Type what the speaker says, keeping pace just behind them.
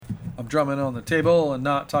I'm drumming on the table and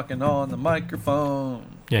not talking on the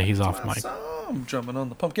microphone. Yeah, he's off mic. I'm drumming on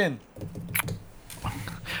the pumpkin.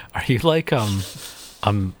 Are you like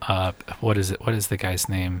what is it? What is the guy's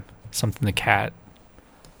name? Something the cat?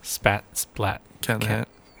 Splat. Cat in the Hat.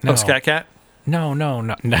 No. Oh, Scat Cat? No.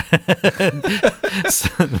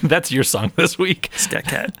 That's your song this week. Scat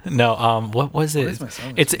Cat. No, what was it? What is my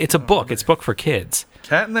song? It's a book. It's a book for kids.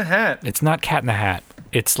 Cat in the Hat. It's not Cat in the Hat.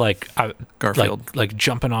 It's like Garfield. like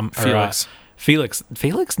jumping on Felix. Felix? No,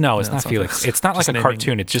 it's No, not it's not Felix. Felix. It's not like Just a naming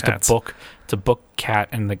cartoon. It's just cats. a book. It's a book cat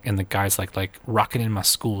and the guy's like rocking in my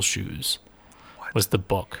school shoes. What? Was the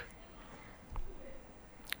book.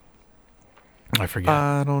 I forget.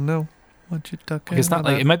 I don't know what you're talking It's not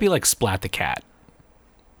about. like it might be like Splat the Cat.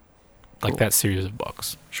 Like Cool. that series of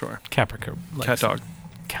books. Sure. Caprica. Like Cat Dog.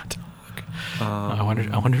 Cat Dog. I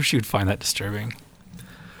wonder if she would find that disturbing.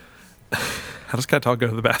 How does Cat Dog go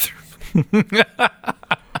to the bathroom?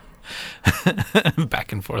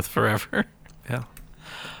 Back and forth forever. Yeah.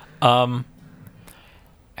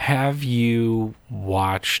 Have you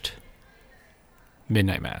watched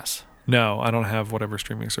Midnight Mass? No, I don't have whatever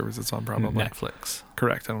streaming service it's on, probably. Netflix.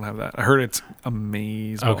 Correct, I don't have that. I heard it's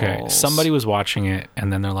amazing. Okay, somebody was watching it,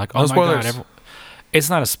 and then they're like, "Oh No my spoilers. god!" It's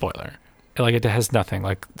not a spoiler. Like it has nothing.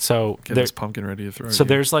 Like so, Get there- this pumpkin ready to throw at so you.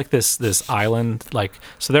 there's like this island. Like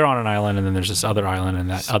so, they're on an island, and then there's this other island, and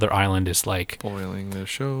that other island is like Spoiling the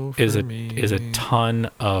show for is me. a ton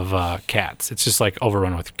of cats. It's just like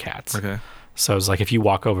overrun with cats. Okay. So it's like if you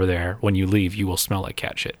walk over there, when you leave, you will smell like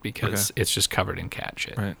cat shit because Okay. it's just covered in cat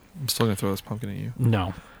shit. Right. I'm still going to throw this pumpkin at you.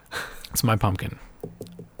 No, it's my pumpkin.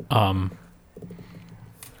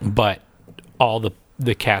 But all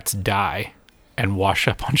the cats die and wash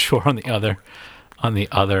up on shore on the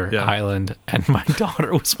other Yeah. island, and my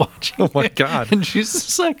daughter was watching. Oh my it, God. And she's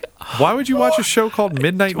just like, Why would you watch a show called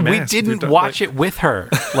Midnight Mass? we didn't watch it with her.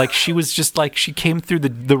 Like she was just like she came through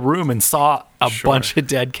the room and saw a Sure. bunch of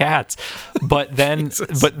dead cats. But then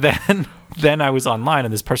Jesus. then I was online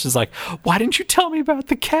and this person's like, "Why didn't you tell me about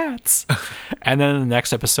the cats?" And then in the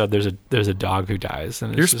next episode there's a dog who dies,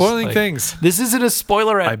 and it's You're just spoiling like, things. This isn't a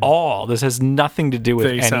spoiler at all. This has nothing to do with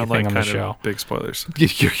They anything sound like on the kind show. of big spoilers.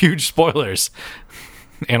 You're huge spoilers.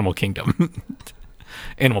 Animal Kingdom.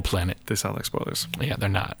 Animal Planet. They sound like spoilers. Yeah, they're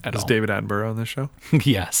not at Is all. David Attenborough on this show?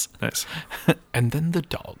 Yes. Nice. And then the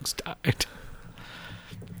dogs died.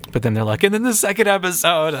 But then they're like, and then the second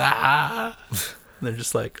episode, they're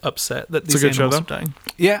just like upset that It's a these good show, animals though? are dying.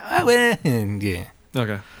 Yeah, yeah.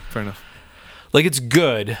 Okay. Fair enough. Like it's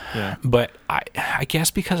good, Yeah. but I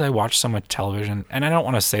guess because I watch so much television, and I don't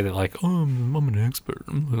want to say that like, oh, I'm an expert,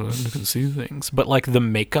 I can see things, but like the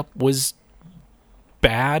makeup was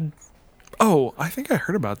bad. Oh, I think I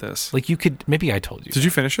heard about this. Like you could, maybe I told you. Did you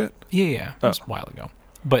finish it? Yeah, it was Oh. a while ago.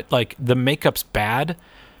 But like the makeup's bad,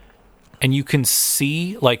 and you can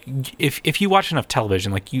see like if you watch enough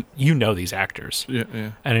television, like you know these actors, Yeah.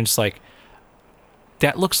 Yeah. and it's like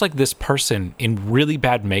that looks like this person in really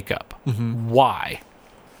bad makeup. Mm-hmm. Why?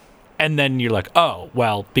 And then you're like, oh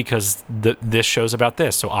well, because this show's about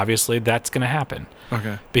this, so obviously that's gonna happen.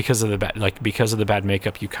 Okay. Because of the bad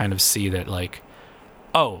makeup, you kind of see that like,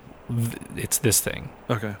 oh, it's this thing.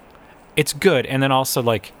 Okay. It's good, and then also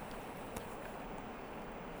like,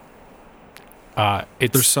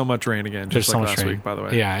 There's so much rain again, there's just so like much last rain. week, by the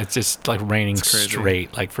way. Yeah, it's just like raining It's crazy.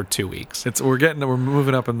 straight like for 2 weeks. We're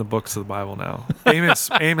moving up in the books of the Bible now.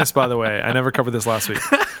 Amos, by the way, I never covered this last week,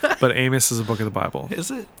 but Amos is a book of the Bible.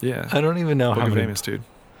 Is it? Yeah. I don't even know Book how of many. Amos, dude.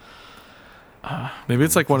 Maybe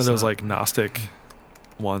it's like one of those so- like Gnostic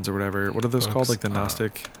ones or whatever. What are those called? Books, Like the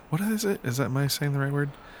Gnostic. What is it? Is that, am I saying the right word?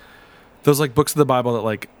 Those like books of the Bible that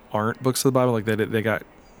like aren't books of the Bible. Like they got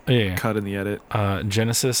Yeah. cut in the edit.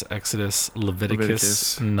 Genesis, Exodus,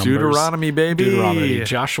 Leviticus, Numbers, Deuteronomy, baby. Deuteronomy,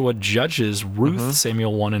 Joshua, Judges, Ruth,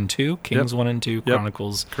 Samuel 1 and 2, Kings 1 and 2, Yep.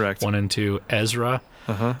 Chronicles Correct. 1 and 2, Ezra.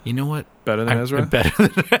 Uh-huh. You know what? Better than Ezra? Better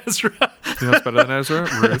than Ezra. You know what's better than Ezra?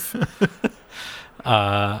 Ruth.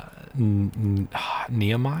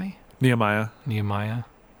 Nehemiah,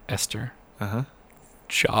 Esther, Uh-huh.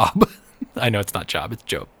 Job. I know it's not Job, it's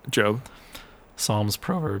Job. Job. Psalms,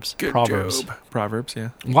 Proverbs, Good Proverbs. Job. Proverbs, yeah.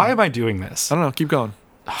 Why am I doing this? I don't know. Keep going.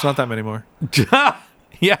 It's not that many more.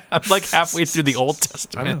 Yeah, I'm like halfway through the Old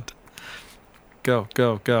I know. Testament. Go.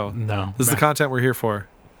 No. This is the content we're here for.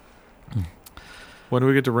 When do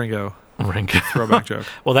we get to Ringo? Ringo. Throwback joke.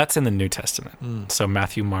 Well, that's in the New Testament. So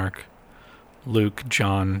Matthew, Mark, Luke,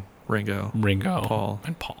 John, Ringo. Ringo, Paul.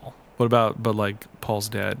 and Paul. What about, but like, Paul's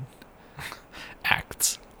dead?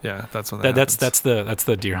 Acts. Yeah, that's when That's happens.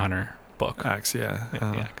 the Deer Hunter book. Acts, yeah. Yeah,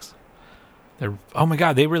 Uh-huh. Acts. Oh my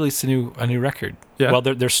god, they released a new record. Yeah. Well,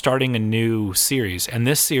 they're starting a new series, and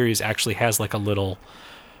this series actually has like a little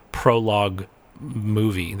prologue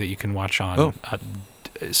movie that you can watch on. Oh.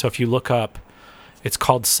 So if you look up, it's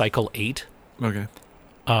called Cycle 8. Okay.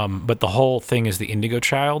 But the whole thing is the Indigo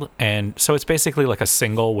Child, and so it's basically like a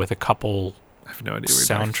single with a couple I have no idea what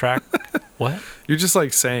you're doing. soundtrack. What? You're just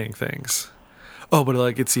like saying things. Oh, but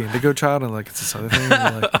like it's the Indigo Child and like it's this other thing.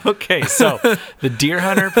 And like, Okay, so the Deer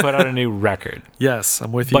Hunter put out a new record, yes,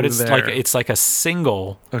 I'm with you but it's there. like a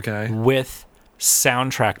single Okay. with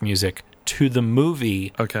soundtrack music to the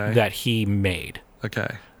movie Okay. that he made. Okay.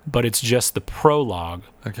 But it's just the prologue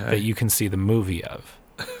Okay. that you can see the movie of.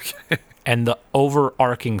 Okay. And the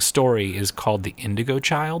overarching story is called The Indigo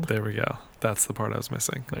Child. There we go. That's the part I was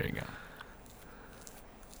missing. There you go.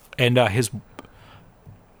 And his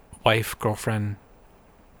wife, girlfriend,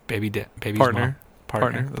 baby's Partner. mom.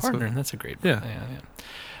 Partner, that's Partner. That's a great. Yeah.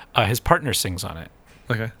 His partner sings on it,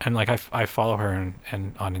 Okay. and like I follow her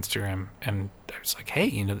and on Instagram, and I was like, hey,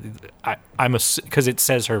 you know, I'm because it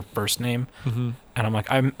says her first name, Mm-hmm. and I'm like,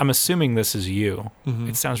 I'm assuming this is you. Mm-hmm.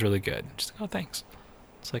 It sounds really good. She's like, oh, thanks.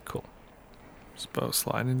 It's like cool. Supposed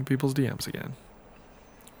slide into people's DMs again.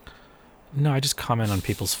 No, I just comment on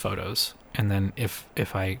people's photos, and then if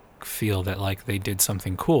I feel that like they did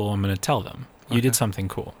something cool, I'm gonna tell them you Okay. did something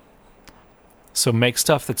cool. So make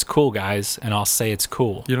stuff that's cool, guys, and I'll say it's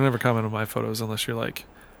cool. You don't ever comment on my photos unless you're like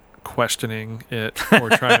questioning it or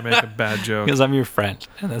trying to make a bad joke. Because I'm your friend,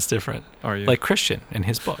 and that's different. Are you? Like Christian and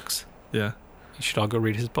his books. yeah. You should all go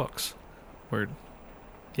read his books. Word.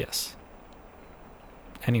 Yes.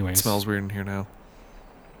 Anyways. It smells weird in here now.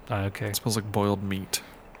 Okay. It smells like boiled meat.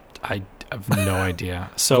 I have no idea.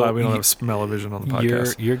 So Glad we don't have smell-o-vision on the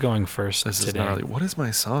podcast. you're going first This is today. gnarly. What is my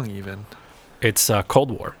song even? It's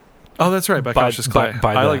Cold War Oh, that's right. By Cautious Clay.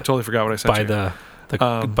 by I the- like totally forgot what I sent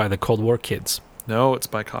by you. by the Cold War kids. No, it's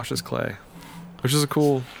by Cautious Clay, which is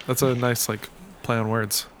that's a nice like play on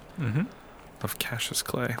words Mm-hmm. of Cassius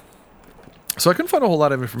Clay. So I couldn't find a whole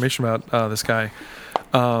lot of information about this guy.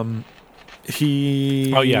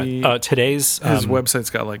 He Oh yeah. Today's his website's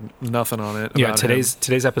got like nothing on it. Yeah, about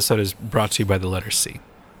today's episode is brought to you by the letter C. him.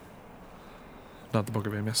 Not the Book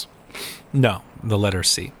of Amos. No, the letter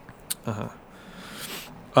C.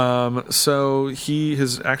 So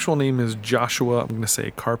his actual name is Joshua. I'm going to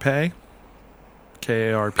say Karpeh,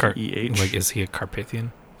 Karpeh. Like, is he a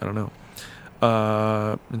Carpathian? I don't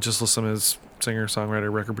know. And just list him as singer,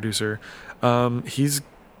 songwriter, record producer. He's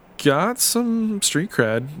got some street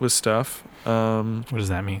cred with stuff. What does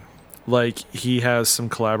that mean? Like he has some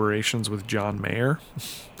collaborations with John Mayer.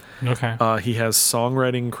 Okay. He has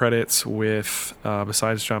songwriting credits with,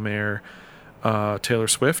 besides John Mayer, Taylor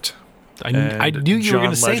Swift. I and knew you were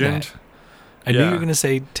going John to say Legend. that. I knew you Yeah. were going to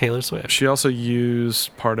say Taylor Swift. She also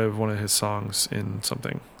used part of one of his songs in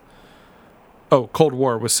something. Oh, Cold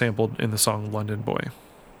War was sampled in the song London Boy.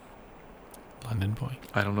 London Boy.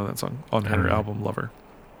 I don't know that song on I her don't know. album Lover.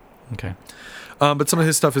 Okay. But some of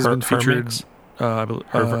his stuff has been Her featured. mix? I Taylor's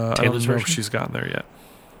don't know if version? she's gotten there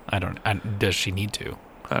yet. Does she need to?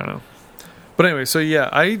 I don't know. But anyway, so yeah,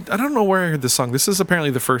 I don't know where I heard this song. This is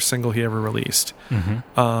apparently the first single he ever released.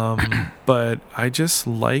 Mm-hmm. But I just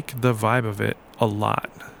like the vibe of it a lot.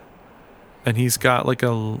 And he's got like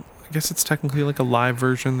I guess it's technically like a live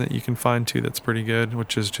version that you can find too that's pretty good,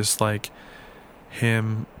 which is just like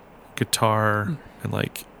him, guitar, and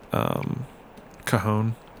like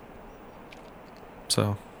cajon.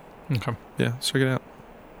 So Okay. yeah, let's check it out.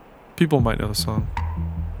 People might know the song.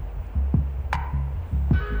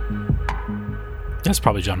 That's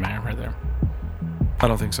probably John Mayer right there. I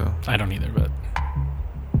don't think so. I don't either, but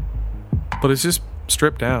But it's just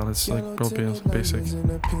stripped down. It's like real basic.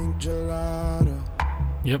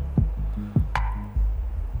 yep.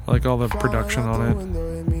 I like all the production on it.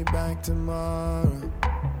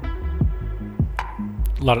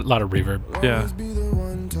 A lot of reverb. Yeah.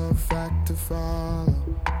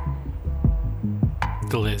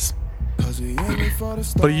 The Liz.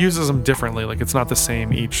 But he uses them differently. Like it's not the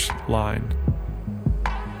same each line.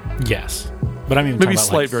 Yes. But I mean, Maybe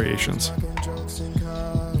slight variations.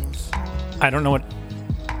 I don't know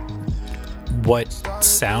what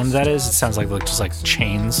sound that is. It sounds like just like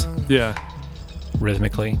chains Yeah.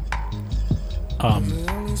 rhythmically.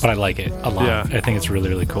 But I like it a lot. Yeah. I think it's really,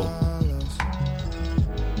 really cool.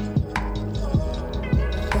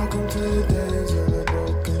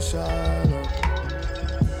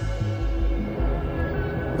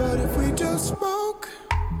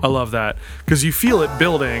 I love that because you feel it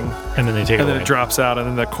building And then they take and it then away. it drops out and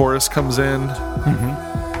then the chorus comes in.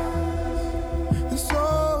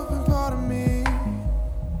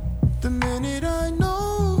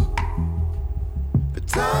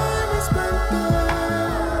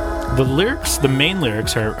 The lyrics, the main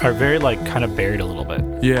lyrics are very like kind of buried a little bit,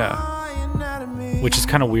 Yeah. which is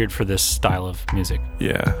kind of weird for this style of music.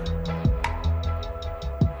 Yeah.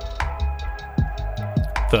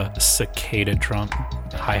 The cicada drum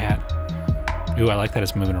hi-hat. Ooh, I like that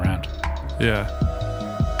it's moving around. Yeah.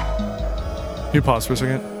 Can you pause for a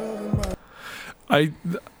second? I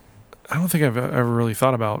don't think I've ever really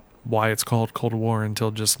thought about why it's called Cold War until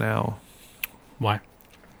just now. Why?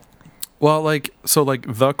 Well,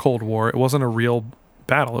 the Cold War, it wasn't a real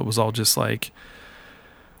battle. It was all just like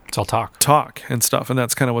It's all talk. and stuff. And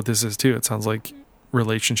that's kind of what this is too. It sounds like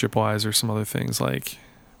relationship wise or some other things, like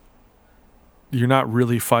you're not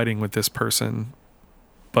really fighting with this person,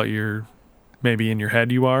 but you're maybe in your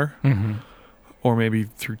head you are, or maybe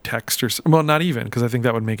through text well, not even, because I think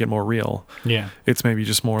that would make it more real. Yeah. It's maybe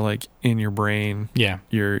just more like in your brain. Yeah.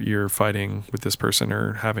 You're fighting with this person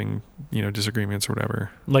or having, disagreements or whatever.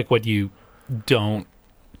 Like what you don't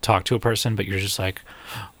talk to a person, but you're just like,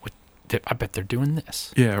 what? I bet they're doing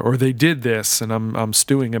this. Yeah, or they did this, and I'm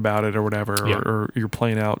stewing about it or whatever, Yeah. or you're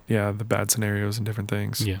playing out, the bad scenarios and different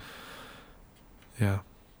things. Yeah. Yeah.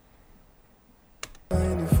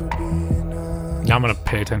 Now I'm going to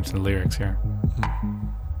pay attention to the lyrics here.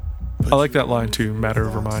 I like that line too, matter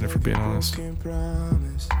over mind, if we're being honest.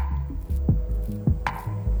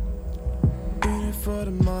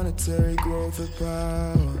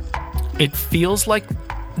 It feels like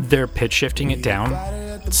they're pitch shifting it down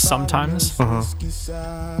sometimes,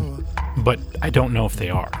 but I don't know if they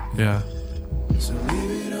are. Yeah.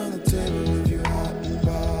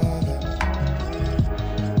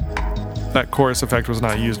 That chorus effect was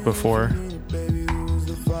not used before.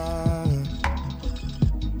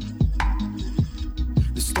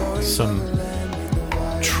 Some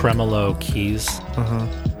tremolo keys.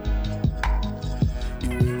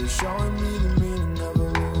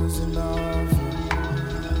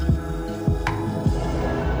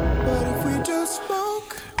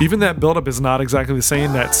 Even that buildup is not exactly the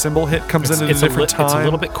same. That cymbal hit comes in at a different time. It's a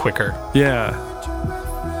little bit quicker. Yeah.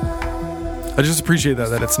 I just appreciate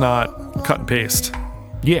that it's not cut and paste.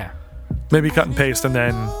 Yeah. Maybe cut and paste and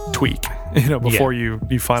then tweak, before you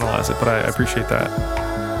finalize it. But I appreciate that.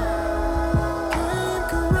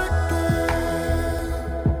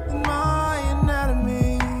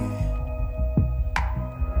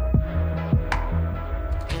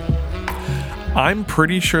 I'm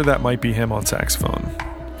pretty sure that might be him on saxophone.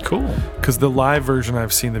 Cool. Because the live version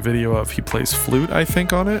I've seen the video of, he plays flute, I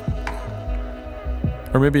think, on it.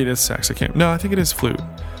 Or maybe it is sax. No, I think it is flute.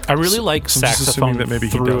 I really like So I'm just saxophone assuming that maybe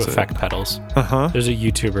he through does it. effect pedals. Uh-huh. There's a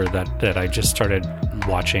YouTuber that I just started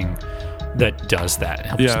watching that does that.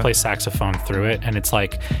 He'll just play saxophone through it, and it's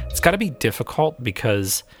like it's got to be difficult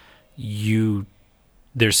because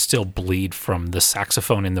there's still bleed from the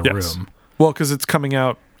saxophone in the room. Well, because it's coming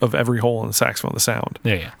out of every hole in the saxophone, the sound.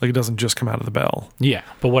 Yeah. Like it doesn't just come out of the bell. Yeah,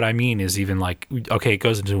 but what I mean is even like, okay, it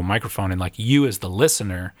goes into a microphone, and like you as the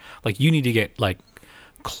listener, like you need to get like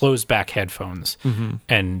closed back headphones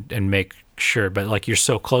and make sure, but like you're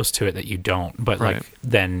so close to it that you don't. But like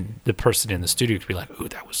then the person in the studio could be like, "Ooh,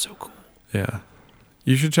 that was so cool." Yeah.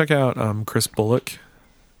 You should check out Chris Bullock.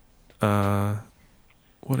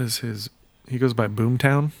 What is his? He goes by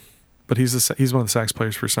Boomtown, but he's one of the sax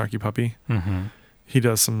players for Snarky Puppy. Mm-hmm. He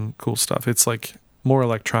does some cool stuff. It's like more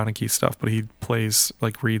electronic-y stuff, but he plays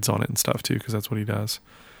like reeds on it and stuff too, because that's what he does.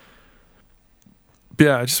 But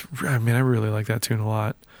yeah, I really like that tune a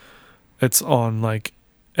lot. It's on like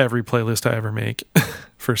every playlist I ever make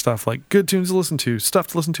for stuff like good tunes to listen to, stuff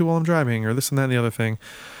to listen to while I'm driving, or this and that and the other thing.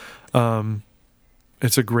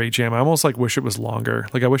 It's a great jam. I almost like wish it was longer.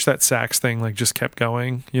 Like I wish that sax thing like just kept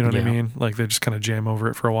going. You know what I mean? Like they just kind of jam over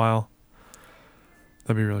it for a while.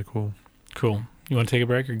 That'd be really cool. Cool. You want to take a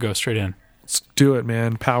break or go straight in? Let's do it,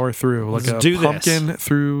 man. Power through. Like Let's a do pumpkin this.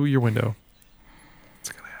 through your window.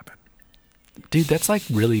 It's going to happen. Dude, that's like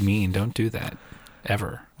really mean. Don't do that.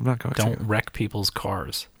 Ever. I'm not going to. Don't wreck people's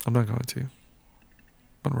cars. I'm not going to.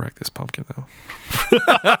 I'm going to wreck this pumpkin, though.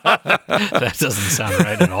 That doesn't sound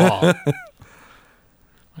right at all.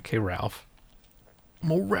 Okay, Ralph.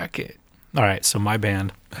 We'll wreck it. All right, so my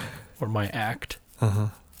band, or my act,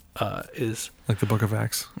 is... Like the Book of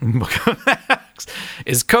Acts.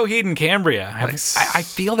 is Coheed and Cambria. Nice. I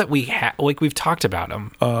feel that we've talked about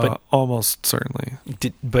them. But Almost certainly.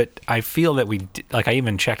 but I feel that I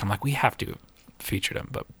even checked. I'm like, we have to feature them,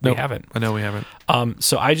 but we haven't. I know we haven't.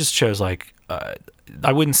 So I just chose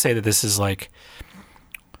I wouldn't say that this is like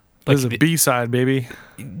This is a B-side, baby.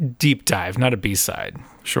 deep dive, not a B-side.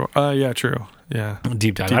 Sure. Yeah, true. Yeah.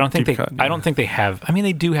 Deep dive. Deep- I don't think deep cut, I don't think they have. I mean,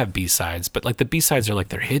 they do have B-sides, but like the B-sides are like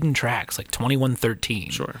their hidden tracks, like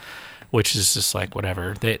 2113. Sure. which is just like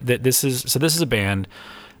whatever. This is a band.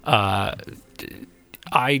 How did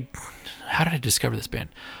I discover this band?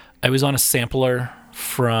 I was on a sampler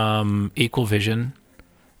from Equal Vision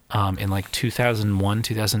in like 2001,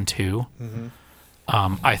 2002.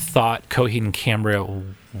 I thought Coheed and Cambria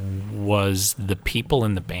was the people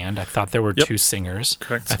in the band. I thought there were two singers.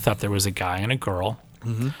 Correct. I thought there was a guy and a girl.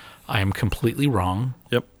 I am completely wrong.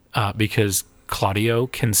 Yep. Because Claudio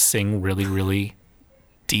can sing really, really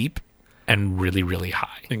deep and really, really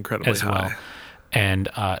high. Incredibly as high. well. And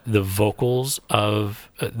the vocals of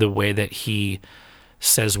the way that he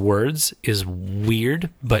says words is weird,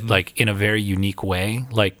 but like in a very unique way.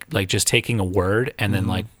 Like just taking a word and then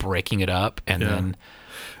like breaking it up, and then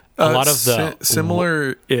a lot of the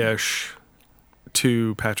similar-ish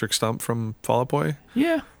to Patrick Stump from Fall Out Boy.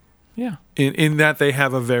 Yeah. In that they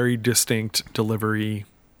have a very distinct delivery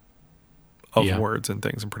of words and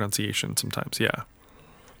things and pronunciation sometimes. Yeah.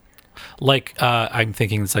 Like I'm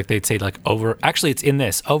thinking it's like they'd say like over. Actually, it's in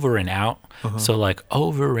this over and out. So like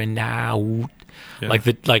over and out. Yeah.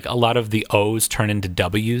 Like a lot of the O's turn into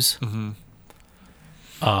W's.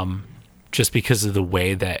 Just because of the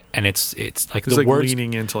way that, and it's like It's the like words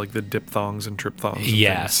leaning into like the diphthongs and triphthongs. And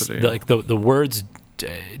yes, things to do. like the words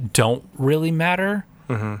don't really matter.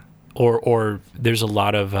 Or there's a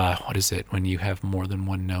lot of what is it when you have more than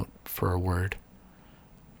one note for a word?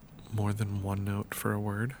 More than one note for a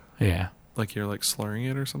word? Yeah. Like you're like slurring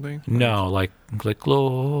it or something? No, like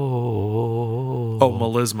Oh,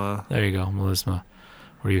 melisma. there you go, melisma,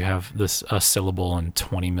 where you have this a syllable and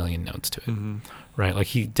 20 million notes to it. Right? Like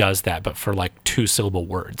he does that, but for like 2-syllable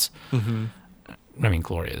words. I mean,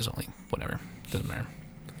 Gloria is only whatever. Doesn't matter.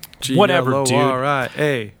 Whatever, dude. All right.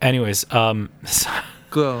 Hey. Anyways,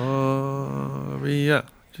 Gloria.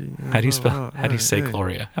 how do you spell? How do you say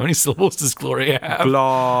Gloria? How many syllables does Gloria have?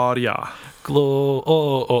 Gloria.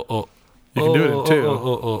 You can do it in two.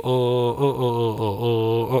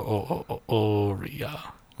 Gloria.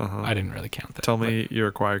 I didn't really count that. Tell me you're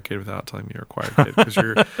a choir kid without telling me you're a choir kid because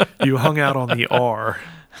you hung out on the R.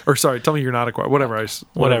 Or sorry, tell me you're not a choir. Whatever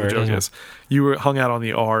the joke is. You were hung out on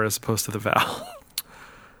the R as opposed to the vowel.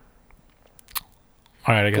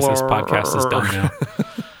 All right, I guess this podcast is done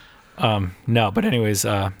now. No, but anyways,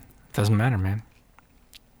 doesn't matter, man.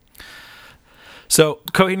 So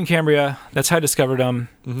Coheed and Cambria, that's how I discovered them.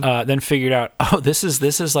 Then figured out, this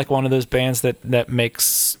is like one of those bands that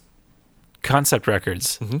makes concept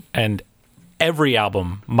records, and every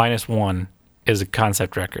album minus one is a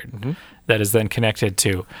concept record that is then connected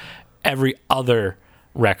to every other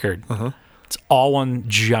record. It's all one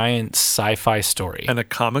giant sci-fi story, And a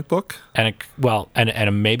comic book? and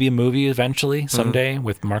maybe a movie eventually someday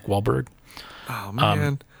with Mark Wahlberg. Oh,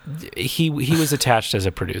 man. He was attached as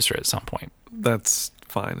a producer at some point. That's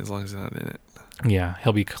fine as long as he's not in it. Yeah,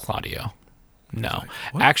 he'll be Claudio. No,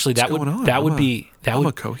 What? actually, What's going on? that I'm would a- be that I'm would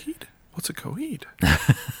a Coheed? What's a Coheed?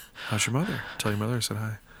 How's your mother? Tell your mother I said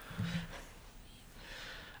hi.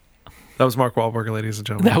 That was Mark Wahlberg, ladies and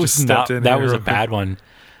gentlemen. that He was just not stepped in that here was a real quick. bad one.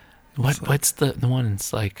 What's the one?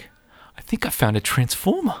 It's like, I think I found a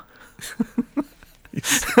transformer.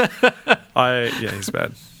 He's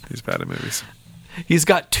bad. He's bad at movies. He's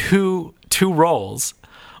got two roles.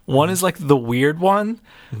 One is like the weird one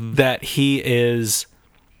that he is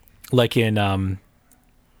like in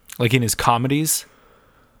his comedies,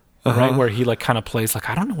 right? Where he like kind of plays like,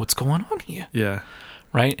 I don't know what's going on here. Yeah.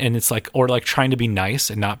 Right. And it's like, or like trying to be nice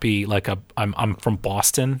and not be like I'm from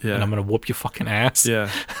Boston and I'm going to whoop your fucking ass. Yeah.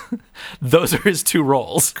 Those are his two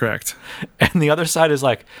roles. Correct. And the other side is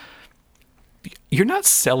like, you're not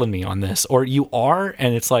selling me on this, or you are,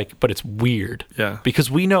 and it's like, but it's weird. Yeah.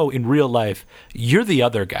 Because we know in real life, you're the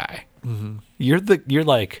other guy. You're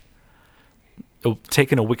like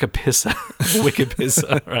taking a Wikipissa,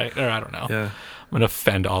 right? Or I don't know. Yeah. I'm going to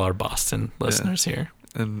offend all our Boston listeners here.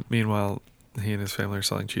 And meanwhile, he and his family are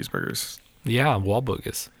selling cheeseburgers. Yeah, Wahlberg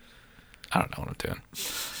is. I don't know what I'm doing.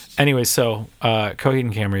 Anyway, so Coheed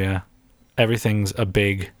and Cambria, everything's a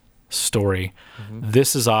big story.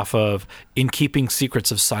 This is off of In Keeping Secrets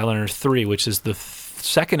of Silent Earth 3, which is the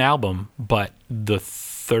second album, but the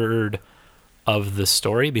third of the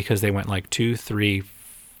story because they went like 2, 3,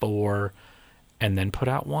 4, and then put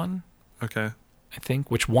out one, Okay. I think,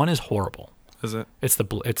 which one is horrible. Is it? It's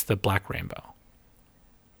the Black Rainbow.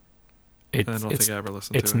 I don't think I ever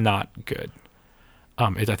listened to it. It's not good. I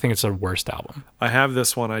think it's their worst album. I have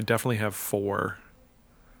this one. I definitely have 4.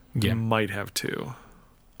 Yeah. Might have 2.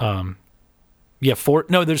 Yeah, 4.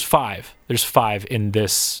 No, there's 5. There's 5 in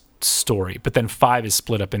this story, but then 5 is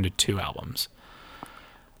split up into 2 albums.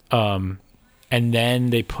 And then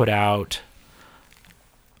they put out,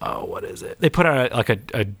 what is it? They put out like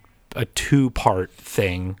a a 2-part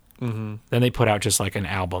thing. Mm-hmm. Then they put out just like an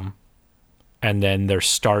album, and then they're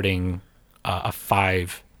starting a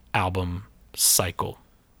 5-album cycle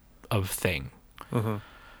of thing. Uh-huh.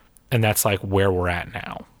 And that's like where we're at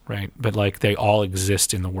now, right? But like they all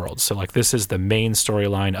exist in the world. So like this is the main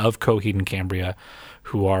storyline of Coheed and Cambria,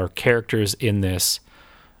 who are characters in this,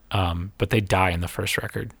 but they die in the first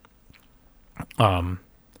record. And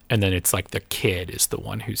then it's like the kid is the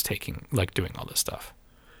one who's doing all this stuff.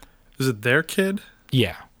 Is it their kid?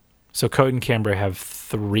 Yeah. So Coheed and Cambria have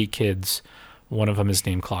 3 kids. One of them is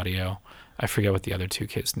named Claudio. I forget what the other 2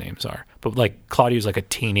 kids' names are. But like Claudio's like a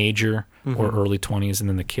teenager or early 20s, and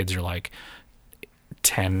then the kids are like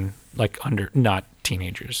 10, like not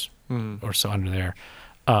teenagers or so under there.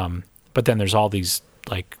 But then there's all these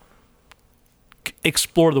like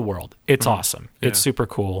explore the world. It's awesome. Yeah. It's super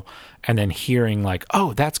cool. And then hearing like,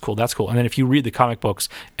 oh, that's cool. And then if you read the comic books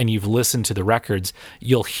and you've listened to the records,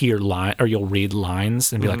 you'll hear you'll read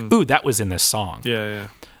lines and be like, ooh, that was in this song. Yeah.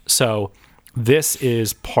 So this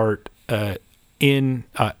is part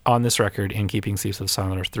on this record, In Keeping Thieves of the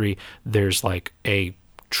Silent Earth 3, there's like a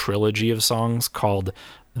trilogy of songs called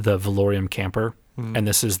The Valorium Camper. And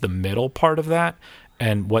this is the middle part of that.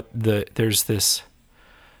 And there's this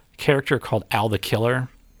character called Al the Killer.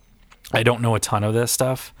 I don't know a ton of this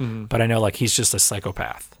stuff, but I know like he's just a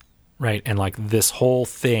psychopath, right? And like this whole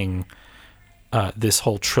thing, this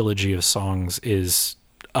whole trilogy of songs is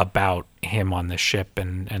about him on the ship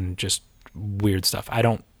and just weird stuff. I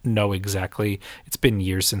don't know exactly. It's been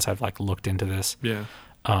years since I've like looked into this. Yeah.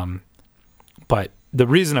 But the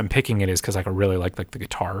reason I'm picking it is because like I really like the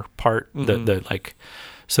guitar part. The like,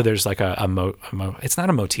 so there's like it's not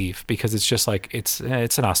a motif because it's just like it's an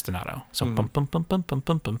ostinato. So bum bum bum bum bum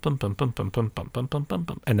bum bum bum bum bum bum bum bum bum bum bum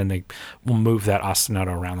bum, and then they will move that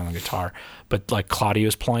ostinato around on the guitar. But like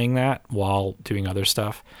Claudio's playing that while doing other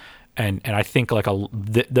stuff, and I think like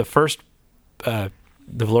the first the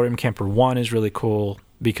Valorium Camper 1 is really cool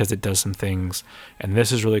because it does some things, and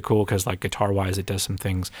this is really cool because like guitar wise it does some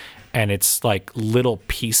things, and it's like little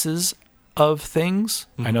pieces of things.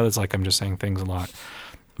 I know that's like I'm just saying things a lot,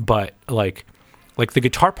 but like the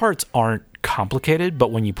guitar parts aren't complicated,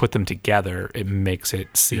 but when you put them together it makes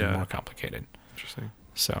it seem more complicated. Interesting.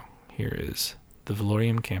 So here is the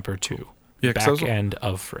Valorium Camper 2, Yeah, Back End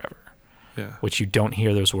of Forever. Yeah. Which you don't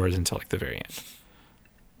hear those words until like the very end.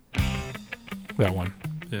 That one.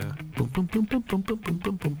 Yeah.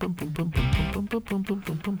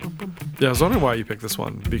 Yeah, I was wondering why you picked this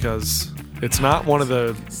one, because it's not one of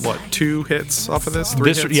the 2 hits off of this?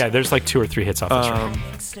 3 hits? Yeah, there's like 2 or 3 hits off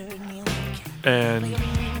this record. And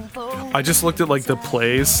I just looked at like the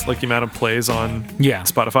plays, like the amount of plays on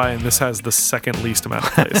Spotify, and this has the second least amount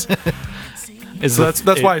of plays. So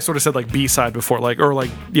that's why I sort of said like B-side before, like, or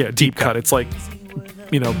like deep cut. It's like,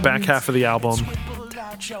 back half of the album.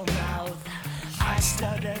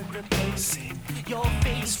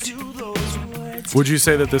 Would you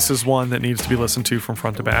say that this is one that needs to be listened to from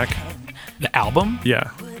front to back? The album?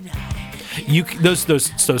 Yeah.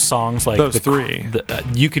 Those songs, like those 3,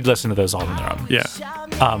 you could listen to those all on their own. Yeah.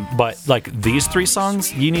 But like these 3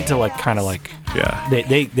 songs, you need to like kind of like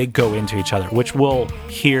they go into each other, which we'll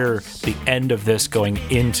hear the end of this going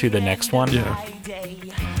into the next one. Yeah.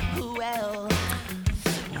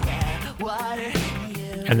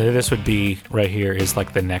 And then this would be right here is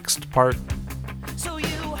like the next part. So you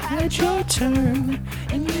had your turn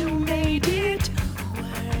and you made it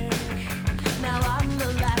work.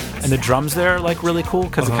 And the drums there are like really cool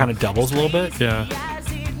because it kind of doubles a little bit. Yeah.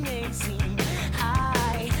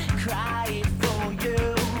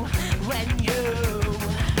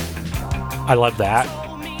 I love that.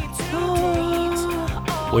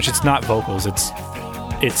 Which it's not vocals, it's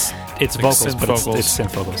like vocals, but vocals. It's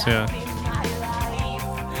synth vocals. Yeah.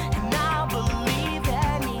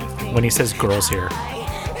 When he says girls here.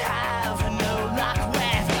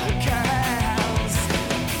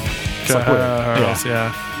 It's like weird.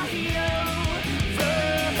 Yeah.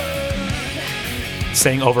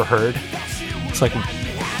 Saying overheard. It's like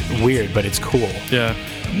weird, but it's cool. Yeah.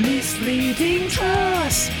 Misleading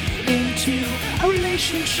trust into a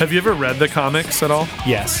relationship. Have you ever read the comics at all?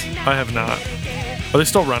 Yes. I have not. Are they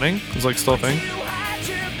still running? Is like still a thing?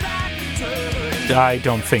 I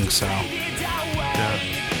don't think so. Yeah.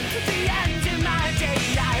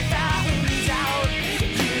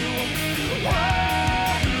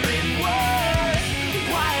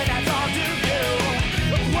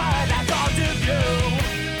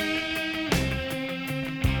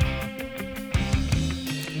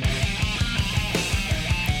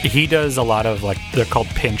 He does a lot of like, they're called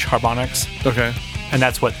pinch harmonics. Okay. And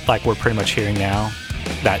that's what like we're pretty much hearing now.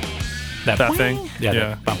 That That thing. Yeah.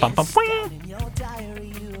 Yeah. Bum, bum, bum, wing.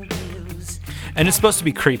 And it's supposed to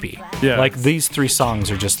be creepy. Yeah. Like these 3 songs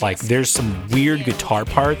are just like there's some weird guitar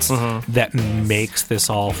parts that makes this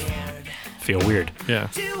all feel weird. Yeah.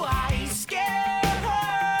 Do I scare her?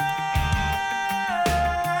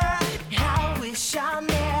 I wish I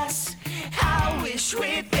miss. I wish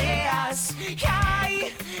with this.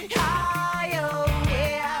 I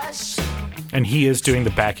wish. And he is doing the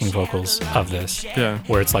backing vocals of this. Yeah.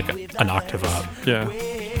 Where it's like an octave up. Yeah.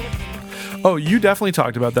 Oh, you definitely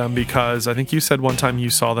talked about them because I think you said one time you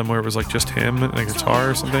saw them where it was like just him and a guitar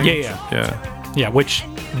or something. Yeah. Yeah, which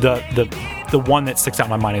the one that sticks out in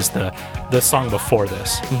my mind is the song before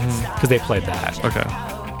this because they played that. Okay.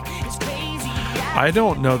 I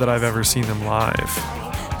don't know that I've ever seen them live.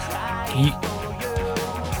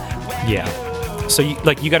 Yeah. So you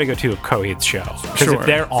got to go to a Coheed show because Sure. if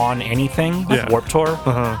they're on anything like Yeah. Warped Tour,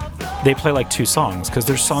 they play like 2 songs because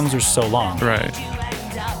their songs are so long. Right.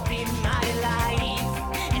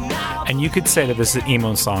 And you could say that this is an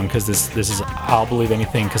emo song because this is I'll Believe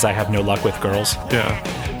Anything because I have no luck with girls. Yeah.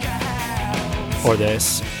 Or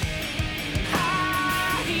this.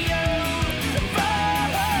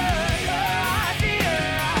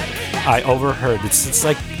 I overheard. It's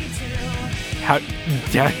like how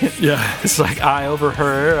yeah. It's like I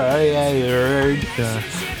overheard. I heard. Yeah.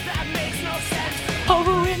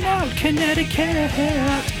 Over and out,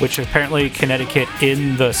 Connecticut. Which apparently Connecticut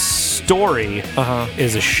in the story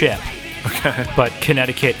is a ship. Okay. But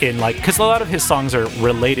Connecticut in like, because a lot of his songs are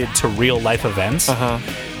related to real life events.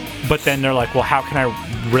 But then they're like, well, how can I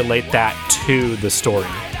relate that to the story?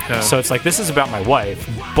 Yeah. So it's like, this is about my wife,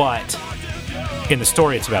 but in the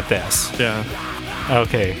story, it's about this. Yeah.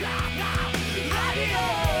 Okay.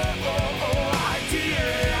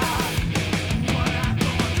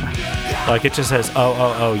 Like it just says,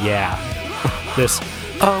 oh, yeah. This,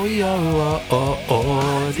 oh,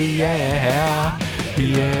 yeah.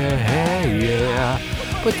 Yeah.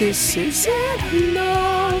 But this isn't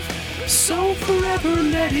love, so forever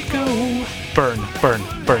let it go. Burn.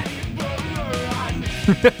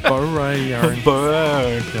 All right, Aaron.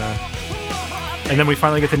 Burn. Yeah. And then we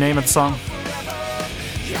finally get the name of the song.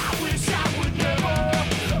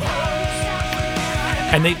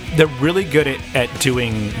 And they're really good at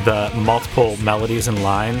doing the multiple melodies and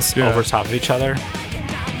lines over top of each other.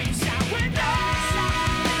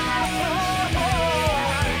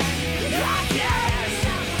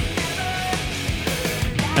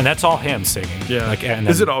 And that's all him singing. Yeah. Like, and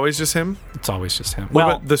is then it always just him? It's always just him. What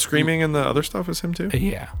about the screaming and the other stuff is him too?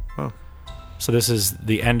 Yeah. Oh. So this is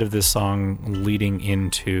the end of this song leading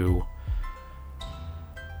into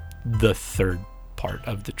the 3rd part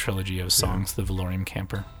of the trilogy of songs, the Valorium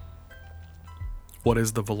Camper. What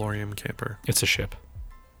is the Valorium Camper? It's a ship.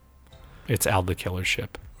 It's Al the Killer's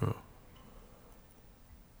ship. Oh.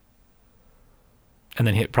 And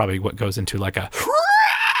then it probably what goes into like a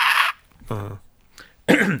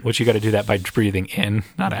which you got to do that by breathing in,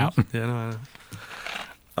 not out. Yeah,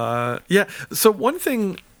 no. Yeah. So one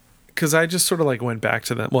thing, because I just sort of like went back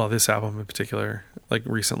to that. Well, this album in particular, like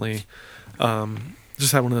recently,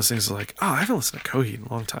 just had one of those things like, oh, I haven't listened to Coheed in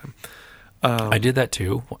a long time. I did that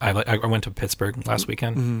too. I went to Pittsburgh last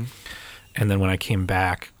weekend, and then when I came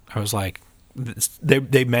back, I was like,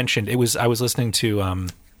 they mentioned it was. I was listening to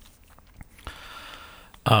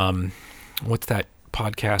what's that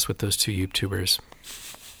podcast with those 2 YouTubers?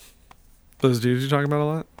 Those dudes you're talking about a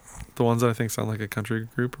lot? The ones that I think sound like a country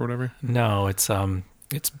group or whatever? No, it's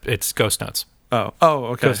Ghost Notes. Oh,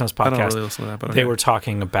 okay. Ghost Notes podcast. I don't really listen to that, but they okay. were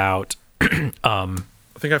talking about. I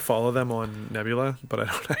think I follow them on Nebula, but I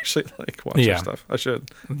don't actually like watch their stuff. I should.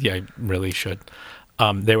 Yeah, I really should.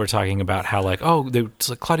 They were talking about how like, it's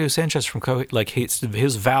like Claudio Sanchez from like hates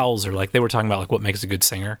his vowels, or like they were talking about like what makes a good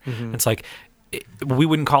singer. It's like we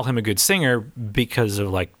wouldn't call him a good singer because of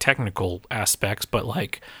like technical aspects, but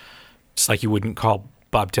like just like you wouldn't call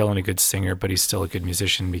Bob Dylan a good singer, but he's still a good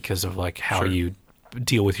musician because of like how you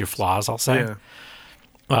deal with your flaws, I'll say.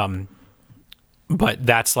 Yeah. But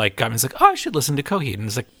that's like, I mean, it's like, I should listen to Coheed. And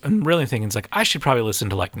it's like, I'm really thinking it's like, I should probably listen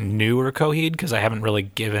to like newer Coheed because I haven't really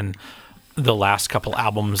given the last couple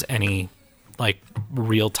albums any like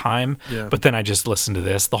real time. Yeah. But then I just listened to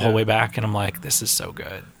this the whole way back and I'm like, this is so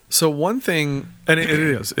good. So one thing, and it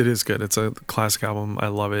is good. It's a classic album. I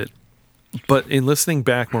love it. But in listening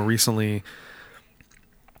back more recently,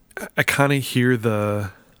 I kind of hear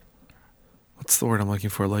what's the word I'm looking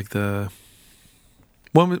for? Like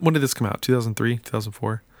when did this come out? 2003,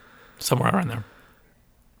 2004? Somewhere around there.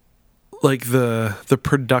 Like the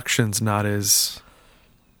production's not as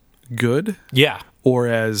good. Yeah. Or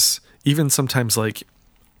as even sometimes like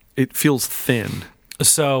it feels thin.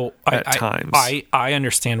 So at times. I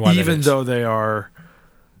understand why. Even that is. though they are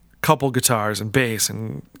couple guitars and bass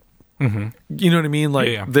and you know what I mean? Like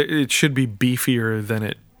Yeah. it should be beefier than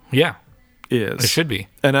it Yeah, is. it should be.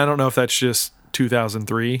 And I don't know if that's just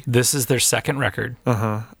 2003. This is their second record.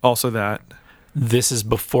 Also that. This is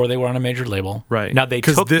before they were on a major label. Right. Now they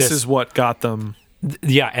because took this is what got them.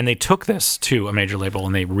 Yeah, and they took this to a major label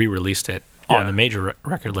and they re-released it on the major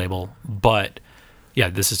record label. But yeah,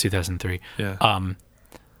 this is 2003. Yeah.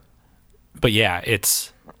 But yeah,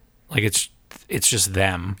 it's like it's just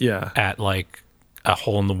them. Yeah. At like a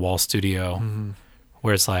hole in the wall studio,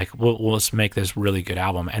 where it's like, well, let's make this really good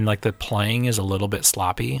album, and like the playing is a little bit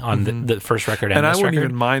sloppy on the first record and I this wouldn't record.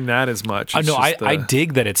 even mind that as much. No, It's I just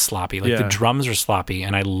dig that it's sloppy. Like the Yeah. drums are sloppy,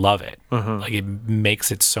 and I love it. Like it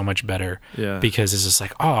makes it so much better. Yeah. Because it's just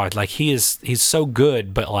like, oh, like he's so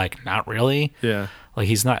good, but like not really. Yeah. Like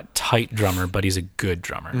he's not tight drummer, but he's a good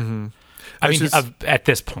drummer. I mean, just- at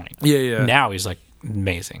this point. Yeah. Now he's like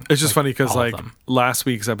amazing. It's just Like, funny because all of like them. last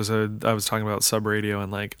week's episode, I was talking about Sub Radio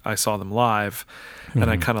and like I saw them live, and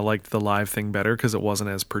I kind of liked the live thing better because it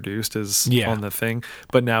wasn't as produced as on the thing.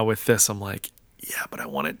 But now with this, I'm like, yeah, but I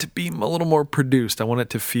want it to be a little more produced. I want it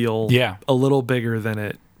to feel a little bigger than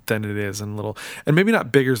it is, and maybe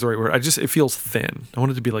not bigger is the right word. It feels thin. I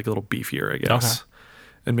want it to be like a little beefier, I guess. Okay.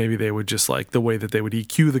 And maybe they would just like the way that they would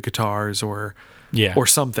EQ the guitars or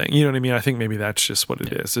something. You know what I mean? I think maybe that's just what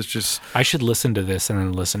it is. It's just I should listen to this and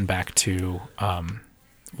then listen back to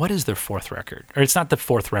what is their fourth record? Or it's not the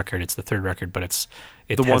fourth record; it's the third record, but it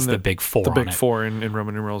the has one the big four. The on big it. four in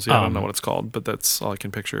Roman numerals. Yeah, I don't know what it's called, but that's all I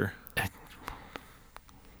can picture. I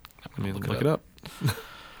mean, look it up.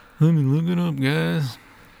 Let me look it up, guys.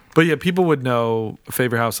 But yeah, people would know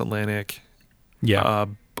Favor House Atlantic. Yeah,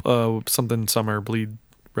 Something Summer, Red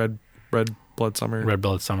Blood Summer. Red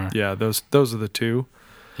Blood Summer. Yeah, those are the two.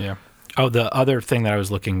 Yeah. Oh, the other thing that I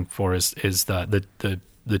was looking for is the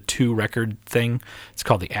two record thing. It's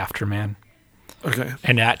called the Afterman. Okay.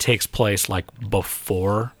 And that takes place like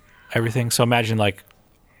before everything. So imagine like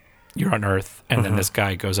you're on Earth and then this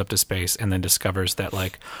guy goes up to space and then discovers that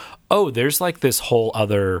like, oh, there's like this whole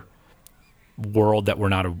other world that we're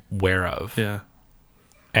not aware of. Yeah.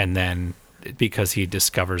 And then because he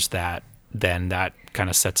discovers that, then that kind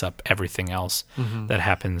of sets up everything else that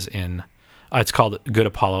happens in it's called Good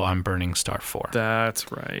Apollo on Burning Star 4.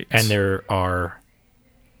 That's right. And there are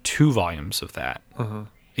 2 volumes of that.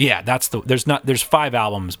 Yeah, there's 5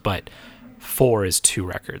 albums, but 4 is 2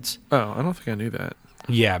 records. Oh, I don't think I knew that.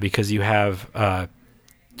 Yeah, because you have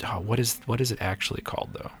what is it actually called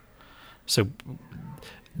though? So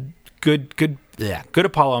Good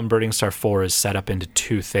Apollo on Burning Star 4 is set up into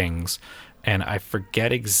 2 things. And I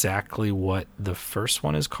forget exactly what the first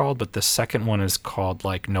one is called, but the second one is called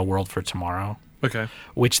like No World for Tomorrow. Okay.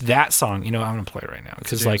 Which that song, I'm going to play it right now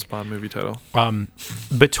because James like Bond movie title.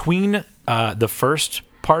 between the first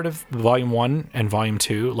part of Volume 1 and Volume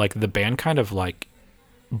 2, like the band kind of like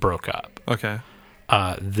broke up. Okay.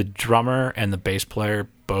 The drummer and the bass player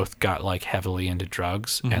both got like heavily into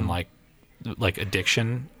drugs and like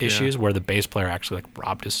addiction issues where the bass player actually like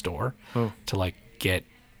robbed his store to like get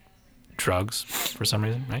drugs for some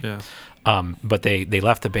reason, right? Yeah. But they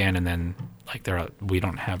left the band and then like we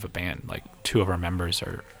don't have a band. Like 2 of our members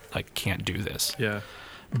are like can't do this. Yeah.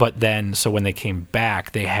 But then so when they came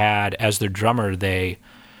back, they had as their drummer they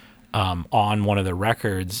on one of the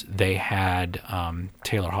records they had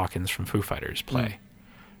Taylor Hawkins from Foo Fighters play.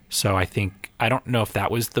 So I don't know if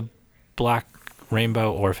that was the Black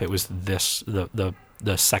Rainbow or if it was this the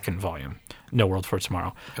second volume, No World for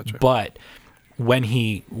Tomorrow. Gotcha. But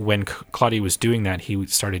when Claudia was doing that, he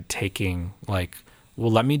started taking like, well,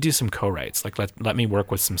 let me do some co-writes. Like let me work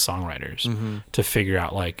with some songwriters to figure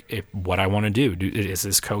out like what I want to do. Is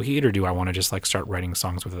this Coheed or do I want to just like start writing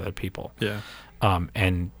songs with other people? Yeah.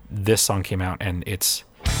 And this song came out and it's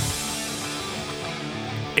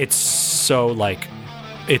so like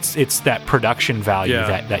it's that production value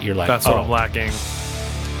that you're like, that's what I'm lacking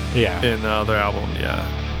yeah in their album. Yeah.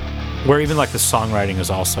 Where even like the songwriting is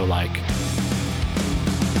also like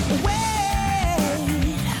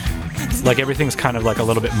everything's kind of like a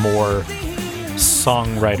little bit more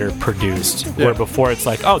songwriter produced. Yeah. Where before it's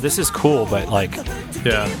like, oh, this is cool, but like,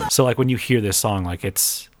 Yeah. so like when you hear this song, like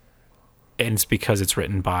it's because it's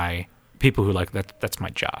written by people who like that's my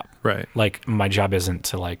job. Right. Like my job isn't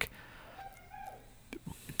to like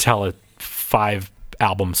tell a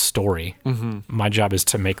 5-album story. My job is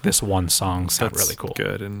to make this one song sound That's really cool,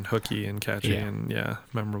 good and hooky and catchy Yeah. and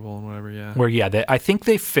memorable and whatever. Yeah. where I think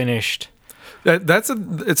they finished.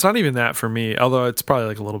 It's not even that for me, although it's probably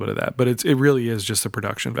like a little bit of that, but it really is just the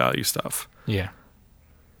production value stuff. Yeah.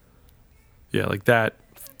 Yeah, like that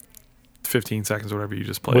 15 seconds, whatever you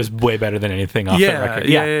just played. Was way better than anything off that record.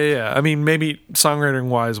 Yeah. I mean, maybe songwriting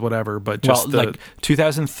wise, whatever, but just like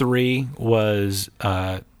 2003 was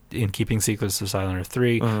In Keeping Secrets of Silent Earth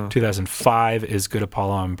 3. 2005 is Good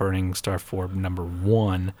Apollo and Burning Star 4 number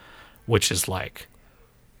 1, which is like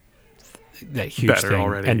that huge better thing.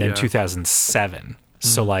 already. And then yeah. 2007.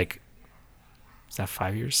 So like, is that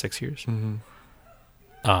 5 years, 6 years?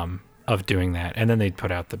 Of doing that. And then they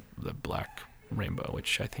put out the Black Rainbow,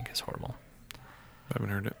 which I think is horrible. I haven't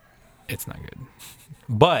heard it. It's not good.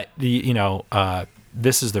 But,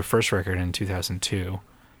 this is their first record in 2002.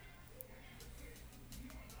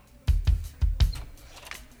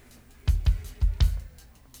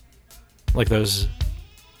 Like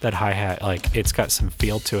that hi-hat, like it's got some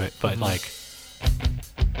feel to it, but like,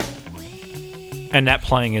 and that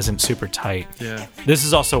playing isn't super tight. Yeah. This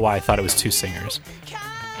is also why I thought it was two singers.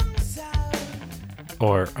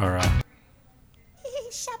 Or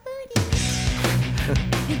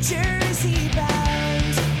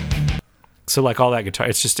so like all that guitar,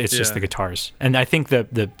 it's just the guitars, and I think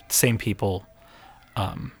the same people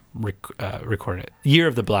recorded it. Year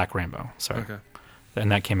of the Black Rainbow, sorry, Okay. And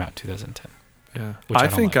that came out 2010. Yeah, Which I I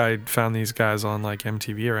don't think like. I found these guys on like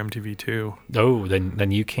MTV or MTV2, Oh,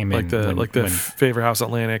 then you came like in the Favor House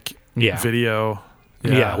Atlantic Yeah. video.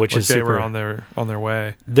 Yeah, which like is they super, were on their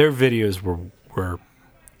way. their videos were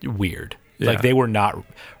weird. Yeah. Like they were not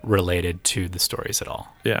related to the stories at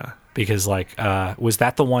all. Yeah. Because like was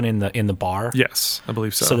that the one in the bar? Yes, I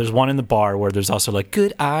believe so. So there's one in the bar where there's also like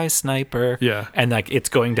Good Eye Sniper. Yeah. And like it's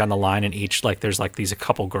going down the line, and each like there's like a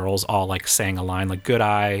couple girls all like saying a line like Good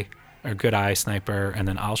Eye or Good Eye Sniper, and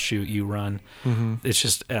then I'll shoot, you run. Mm-hmm. It's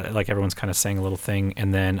just like everyone's kind of saying a little thing.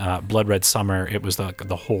 And then Blood Red Summer, it was the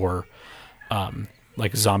horror,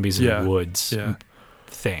 like zombies in the woods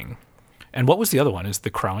thing. And what was the other one? Is the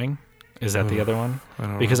Crowing? Is that the other one? I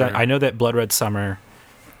don't Because remember. I know that Blood Red Summer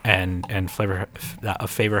and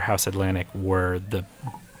Favor House Atlantic were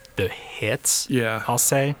the hits. Yeah. I'll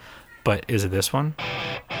say. But is it this one?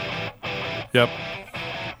 Yep.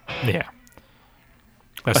 Yeah.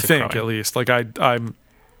 I That's the think Crowing. at least like I'm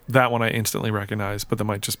that one I instantly recognize, but that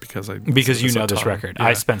might just because Because you it's a know this ton. record. Yeah.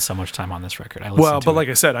 I spent so much time on this record. I listened Well, to but it. like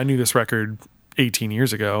I said, I knew this record 18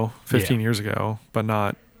 years ago, 15 Yeah. years ago, but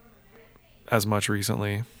not as much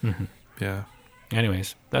recently. Mm-hmm. Yeah.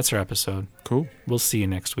 Anyways, that's our episode. Cool. We'll see you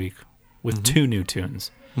next week with two new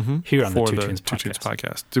tunes here on For the Two the Tunes Two Tunes podcast.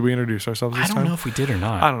 podcast. Did we introduce ourselves I this don't time? know if we did or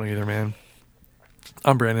not. I don't know either, man.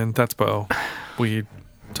 I'm Brandon. That's Bo. We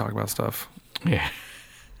talk about stuff. Yeah.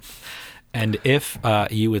 And if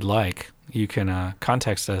you would like, you can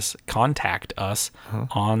contact us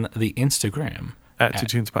on the Instagram At Two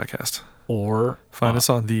Tunes Podcast. or Find us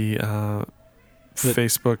on the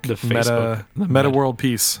Facebook, the Facebook, the Meta Meta. World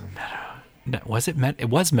Peace. Was it Meta? It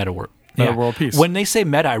was Meta World. Meta World Peace. When they say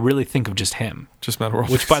Meta, I really think of just him. Just Meta World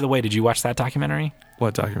Which, Peace. by the way, did you watch that documentary?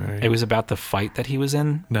 What documentary? It was about the fight that he was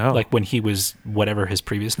in. No. Like when he was whatever his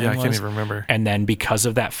previous name Yeah, I was. can't even remember. And then because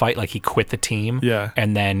of that fight, like he quit the team. Yeah.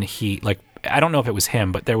 And then he like I don't know if it was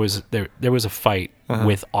him, but there was a fight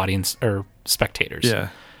with audience or spectators. Yeah.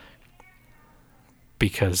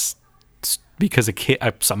 Because a kid,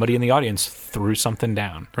 somebody in the audience threw something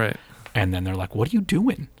down, Right. and then they're like, "What are you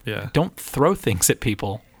doing? Yeah. Don't throw things at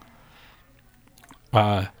people."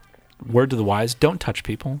 Word to the wise: don't touch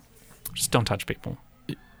people. Just don't touch people.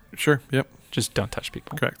 Sure. Yep. Just don't touch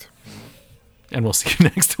people. Correct. And we'll see you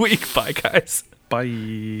next week. Bye, guys.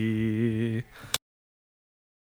 Bye.